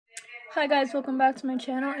Hi guys, welcome back to my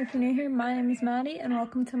channel. If you're new here, my name is Maddie and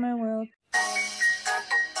welcome to my world.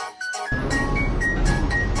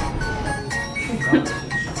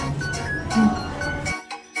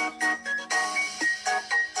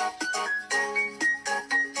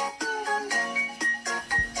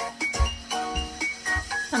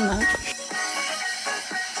 I'm not.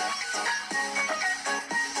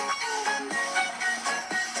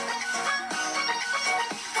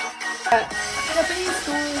 Japanese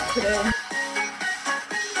school today.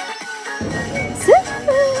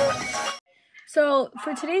 So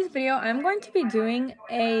for today's video, I'm going to be doing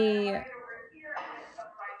a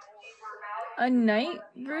night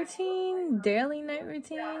routine, daily night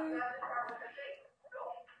routine,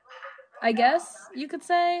 I guess you could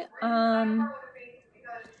say.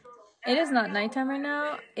 It is not nighttime right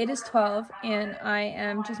now. It is 12 and I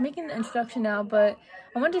am just making the introduction now, but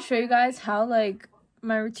I wanted to show you guys how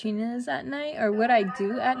my routine is at night, or what I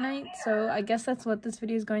do at night. So I guess that's what this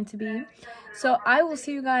video is going to be. So I will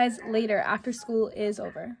see you guys later after school is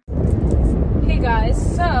over. Hey guys,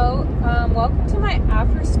 so welcome to my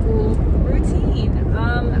after school routine.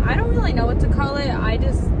 I don't really know what to call it. I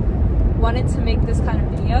just wanted to make this kind of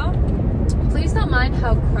video. Please don't mind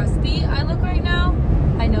how crusty I look right now.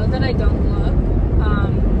 I know that I don't look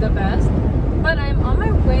the best, but I'm on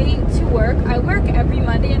my way to work. I work every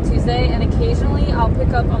Monday and Tuesday, and occasionally I'll pick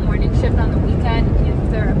up a morning shift on the weekend if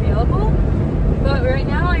they're available. But right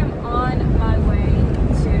now I'm on my way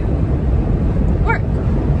to work.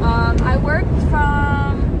 I work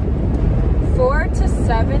from 4 to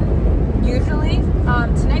 7 usually.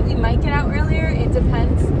 Tonight we might get out earlier. It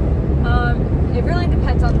depends. It really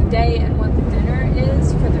depends on the day and what the dinner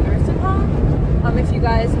is for the nursing home. If you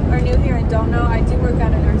guys are new here and don't know, I do work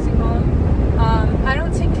at a nursing home. I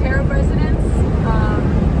don't take care of residents.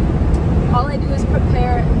 All I do is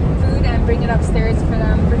prepare food and bring it upstairs for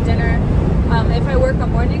them for dinner. If I work a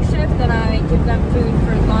morning shift, then I give them food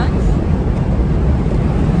for lunch.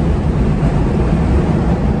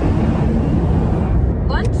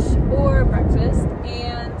 Or breakfast.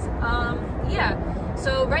 And yeah,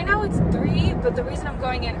 so right now it's 3, but the reason I'm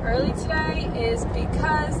going in early today is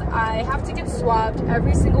because I have to get swabbed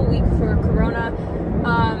every single week for corona.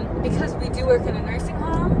 Because we do work in a nursing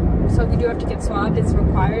home, so we do have to get swabbed. It's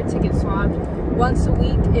required to get swabbed once a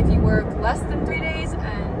week if you work less than 3 days,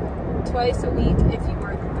 and twice a week if you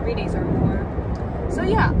work 3 days or more. So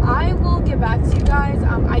yeah, I will get back to you guys.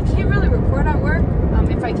 I can't really record at work.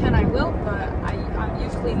 If I can, I will, but I'm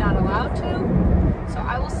usually not allowed to. So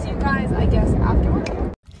I will see you guys, I guess, after work.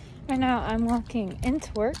 Right now, I'm walking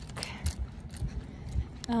into work.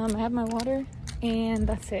 I have my water, and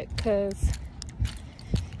that's it, because,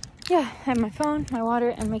 yeah, I have my phone, my water,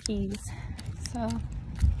 and my keys. So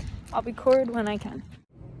I'll record when I can.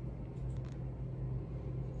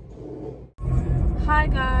 Hi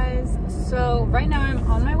guys, so right now I'm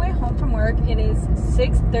on my way home from work. It is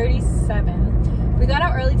 6:37. We got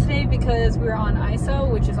out early today because we were on ISO,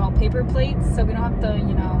 which is all paper plates, so we don't have to,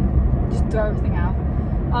 you know, just throw everything out.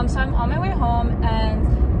 So I'm on my way home, and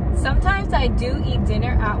sometimes I do eat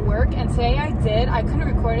dinner at work, and today I did. I couldn't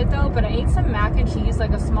record it though, but I ate some mac and cheese,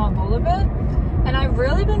 like a small bowl of it, and I've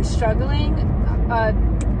really been struggling.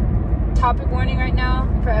 Topic warning right now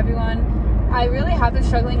for everyone. I really have been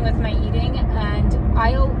struggling with my eating, and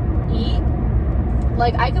I'll eat,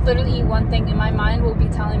 like, I could literally eat one thing and my mind will be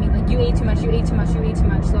telling me, like, you ate too much, you ate too much, you ate too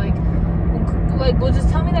much, like will just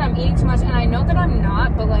tell me that I'm eating too much, and I know that I'm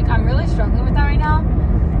not, but like, I'm really struggling with that right now.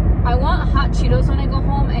 I want hot Cheetos when I go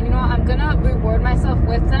home, and you know what, I'm gonna reward myself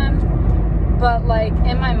with them, but like,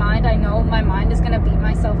 in my mind, I know my mind is gonna beat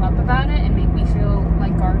myself up about it and make me feel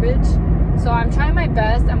like garbage. So I'm trying my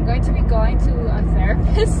best. I'm going to be going to a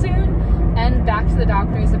therapist soon and back to the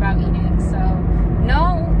doctors about eating, so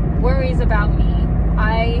no worries about me.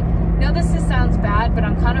 I know this just sounds bad, but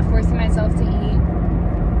I'm kind of forcing myself to eat,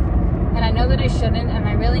 and I know that I shouldn't, and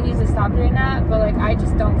I really need to stop doing that, but like, I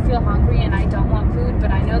just don't feel hungry and I don't want food,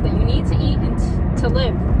 but I know that you need to eat and to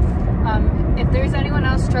live. If there's anyone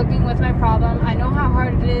else struggling with my problem, I know how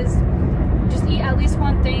hard it is. Just eat at least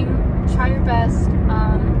one thing, try your best.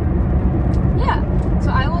 Yeah,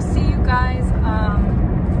 so I will see you guys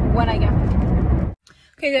when I get home.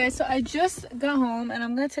 Okay guys, so I just got home, and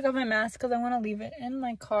I'm gonna take off my mask because I want to leave it in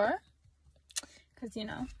my car, because you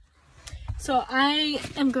know. So I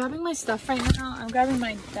am grabbing my stuff right now. I'm grabbing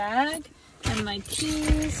my bag and my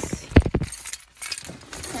keys,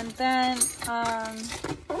 and then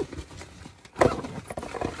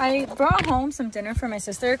I brought home some dinner for my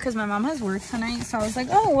sister because my mom has work tonight, so I was like,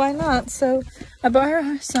 oh, why not? So I bought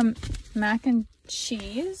her some mac and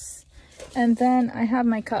cheese, and then I have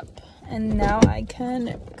my cup and now I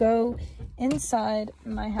can go inside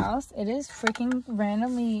my house. It is freaking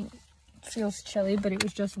randomly feels chilly, but it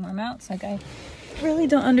was just warm out. It's like I really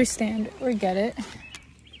don't understand or get it.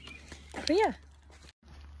 But yeah.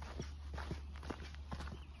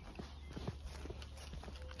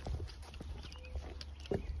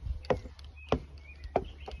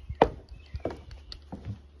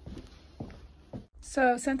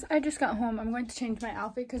 So since I just got home, I'm going to change my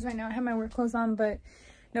outfit because right now I have my work clothes on, but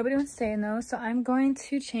nobody wants to stay in those. So I'm going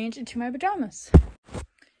to change into my pajamas.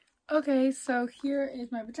 Okay, so here is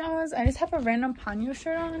my pajamas. I just have a random Ponyo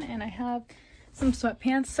shirt on and I have some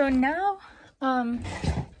sweatpants. So now,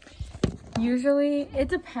 usually it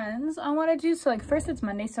depends on what I do. So like first it's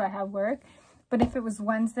Monday, so I have work. But if it was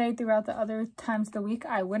Wednesday throughout the other times of the week,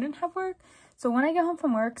 I wouldn't have work. So when I get home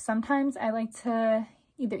from work, sometimes I like to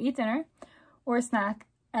either eat dinner or a snack,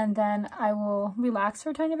 and then I will relax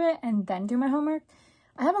for a tiny bit and then do my homework.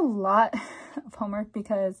 I have a lot of homework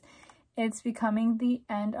because it's becoming the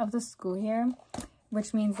end of the school year,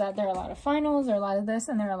 which means that there are a lot of finals, there are a lot of this,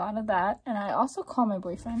 and there are a lot of that. And I also call my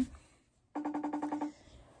boyfriend.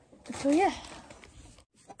 So yeah.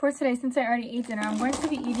 For today, since I already ate dinner, I'm going to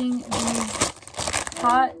be eating these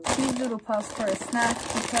hot cheese noodle puffs for a snack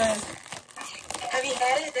because... Have you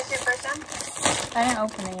had it? This is your first time? I didn't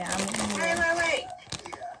open it yet. I'm eating it. Wait.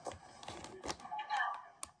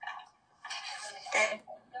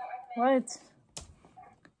 What? Is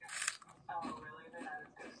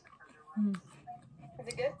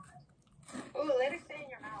it good? Ooh, let it stay in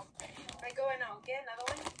your mouth. Like, go in now. Get another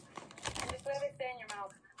one. And just let it stay in your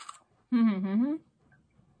mouth.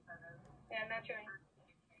 Yeah, not chewing.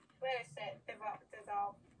 Let it sit.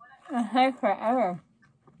 Dissolve. Hey, forever.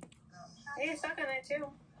 You're stuck on it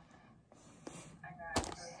too. I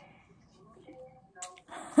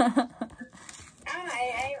don't know. I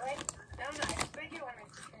don't know. I just like it when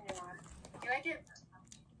it's in your mouth. You like it?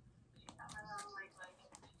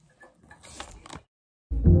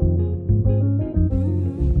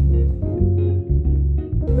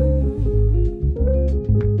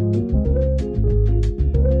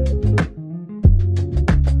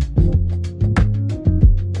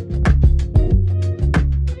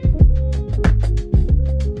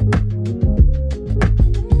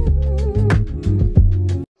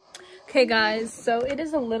 Okay guys, so it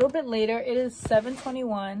is a little bit later. It is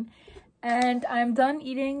 7:21 and I'm done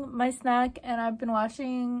eating my snack and I've been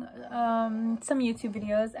watching some YouTube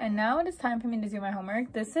videos, and now it is time for me to do my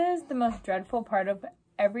homework. This is the most dreadful part of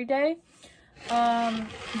every day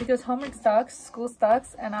because homework sucks, school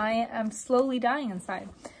sucks, and I am slowly dying inside.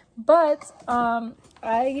 But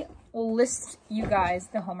I will list you guys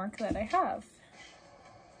the homework that I have.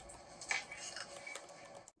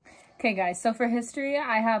 Okay guys, so for history,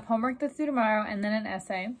 I have homework that's due tomorrow and then an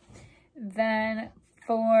essay. Then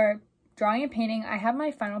for drawing and painting, I have my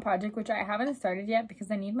final project, which I haven't started yet because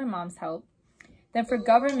I need my mom's help. Then for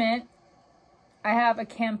government, I have a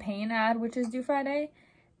campaign ad, which is due Friday.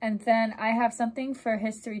 And then I have something for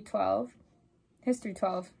History 12.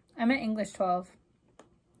 I meant English 12.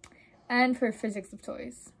 And for Physics of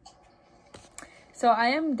Toys. So I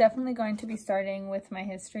am definitely going to be starting with my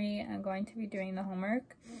history. I'm going to be doing the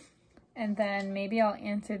homework. And then maybe I'll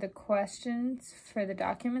answer the questions for the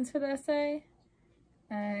documents for the essay.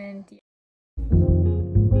 And yeah.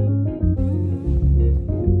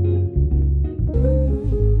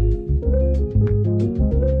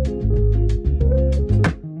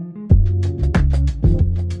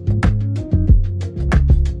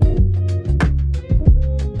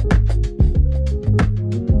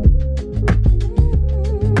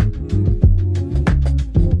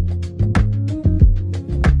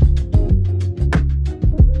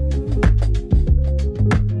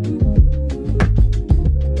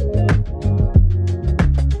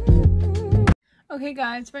 Okay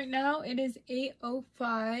guys, right now it is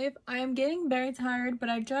 8:05. I am getting very tired, but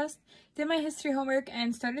I just did my history homework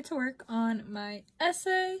and started to work on my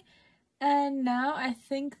essay. And now I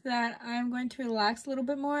think that I'm going to relax a little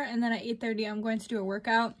bit more, and then at 8:30 I'm going to do a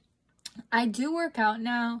workout. I do work out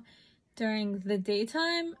now during the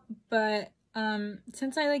daytime, but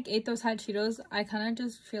since I like ate those hot Cheetos, I kind of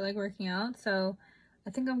just feel like working out. So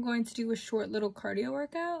I think I'm going to do a short little cardio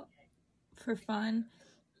workout for fun.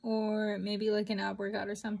 Or maybe like an ab workout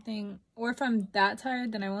or something. Or if I'm that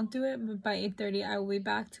tired, then I won't do it. But by 8:30, I will be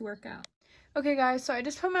back to work out. Okay, guys, so I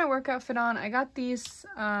just put my work outfit on. I got these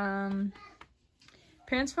pants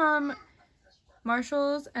from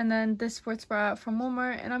Marshalls and then this sports bra from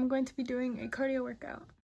Walmart. And I'm going to be doing a cardio workout.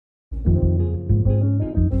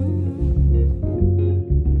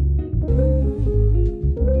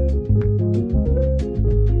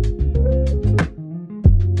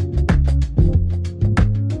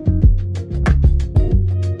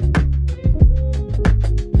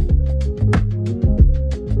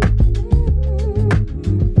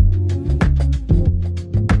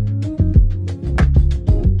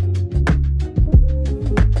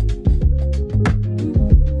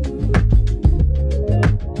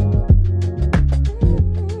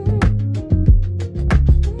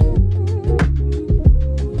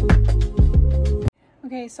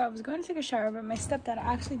 so I was going to take a shower, but my stepdad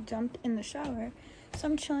actually jumped in the shower. So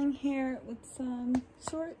I'm chilling here with some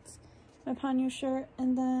shorts, my Ponyo shirt,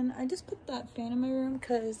 and then I just put that fan in my room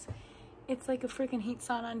because it's like a freaking heat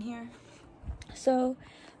sauna in here. So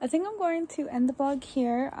I think I'm going to end the vlog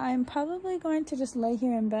here. I'm probably going to just lay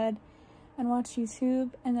here in bed and watch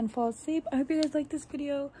YouTube and then fall asleep. I hope you guys like this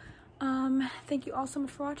video. Thank you all so much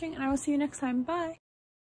for watching, and I will see you next time. Bye.